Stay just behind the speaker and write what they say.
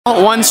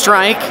One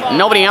strike,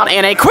 nobody out,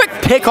 and a quick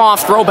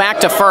pickoff throw back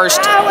to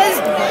first.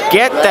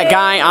 Get the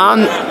guy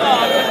on.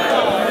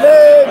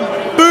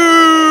 Boo!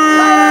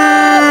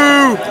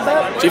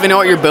 Do you even know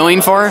what you're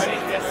booing for?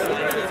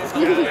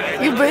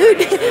 You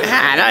booed?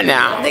 I don't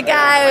know. The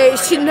guy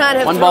should not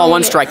have. One ball,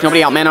 one strike,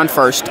 nobody out, man on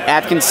first.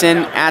 Atkinson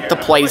at the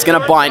plate, he's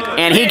gonna bunt,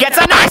 and he gets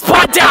a nice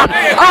bunt down!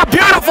 A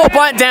beautiful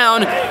bunt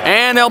down!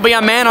 And there'll be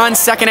a man on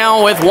second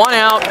now with one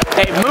out.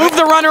 They've moved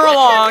the runner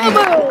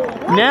along.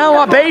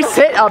 Now a base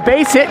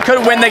hit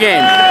could win the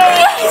game.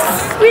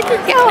 Yes, we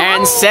could go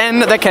and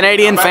send the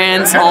Canadian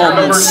fans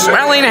home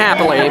swelling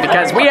happily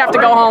because we have to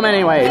go home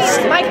anyways.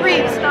 Mike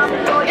Reeves.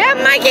 Yeah,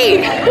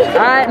 Mikey.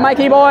 All right,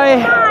 Mikey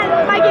boy. Come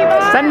on, Mikey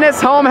boy. Send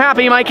us home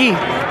happy, Mikey.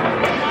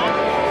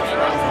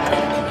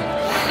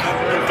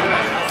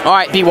 All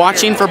right, be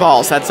watching for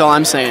balls. That's all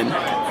I'm saying.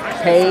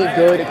 Pay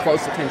good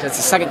close attention. It's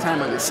the second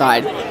time on this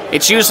side.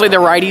 It's usually the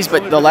righties,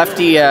 but the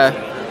lefty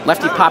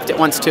popped it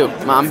once too.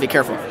 Mom, be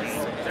careful.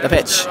 The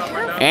pitch.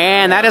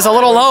 And that is a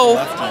little low.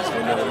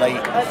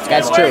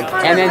 That's true.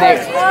 And then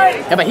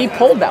yeah, but he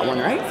pulled that one,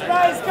 right?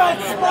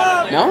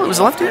 No, it was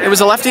a lefty? It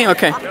was a lefty?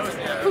 Okay.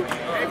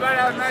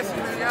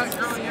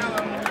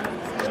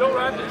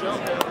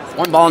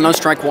 One ball, no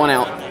strike, one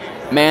out.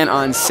 Man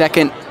on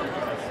second.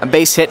 A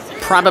base hit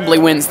probably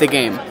wins the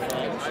game.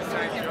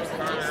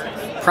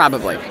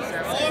 Probably.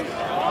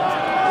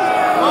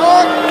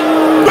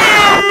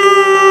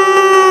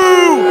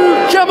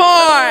 Come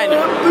on!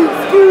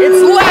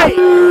 It's late!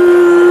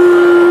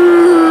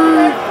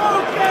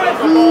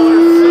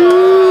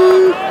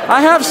 I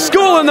have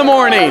school in the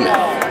morning!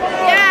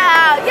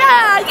 Yeah!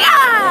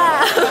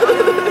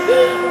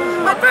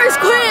 My first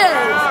quiz!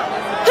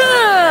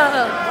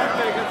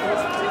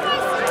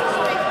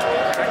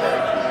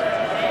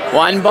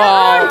 One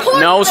ball,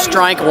 no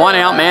strike, one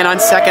out, man on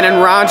second,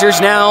 and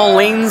Rogers now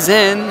leans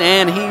in,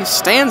 and he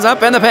stands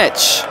up in the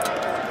pitch.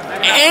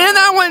 And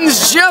that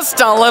one's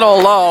just a little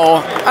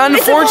low.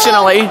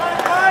 Unfortunately,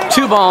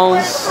 two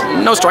balls,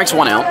 no strikes,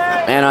 one out.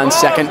 And on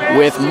second,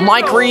 with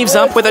Mike Reeves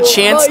up with a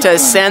chance to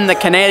send the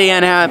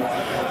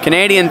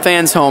Canadian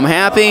fans home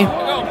happy.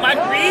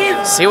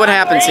 See what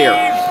happens here.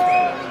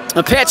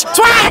 The pitch,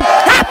 swing!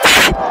 Hit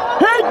deep!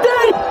 Hit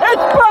deep!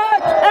 It's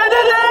back, and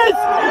it is!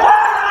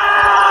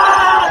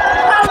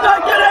 And the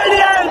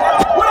Canadians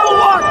will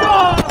walk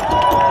off!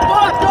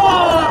 Walk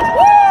off!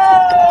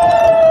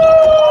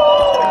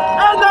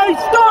 And they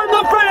storm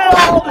the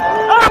field!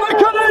 And the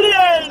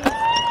Canadians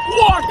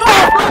walk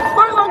off with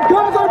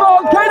Vancouver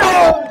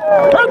Volcanoes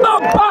in the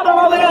bottom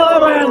of the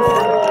 11th!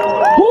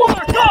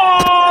 Walk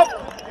off!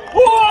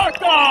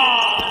 Walk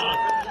off!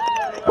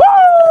 Woo!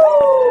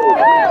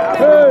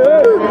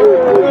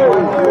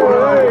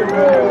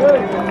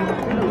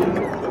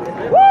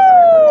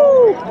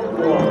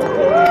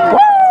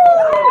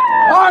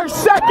 Our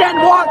second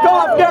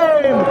walk-off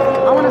game!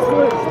 I want to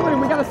salute him.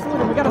 We gotta salute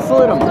him. We gotta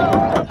salute him. Woo!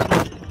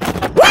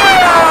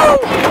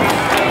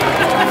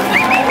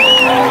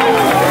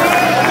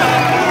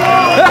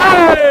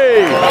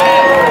 Hey!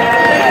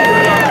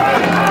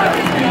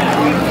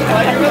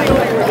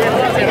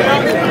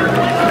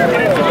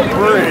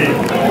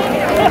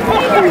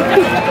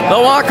 The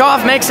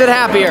walk-off makes it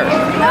happier.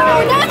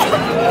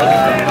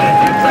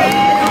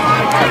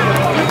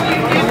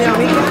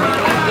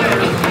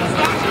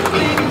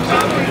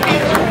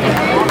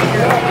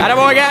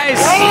 Attaboy, guys!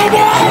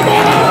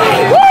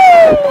 Woo!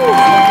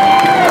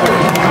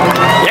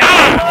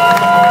 Yeah!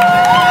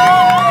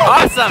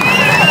 Awesome!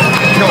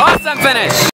 Awesome finish!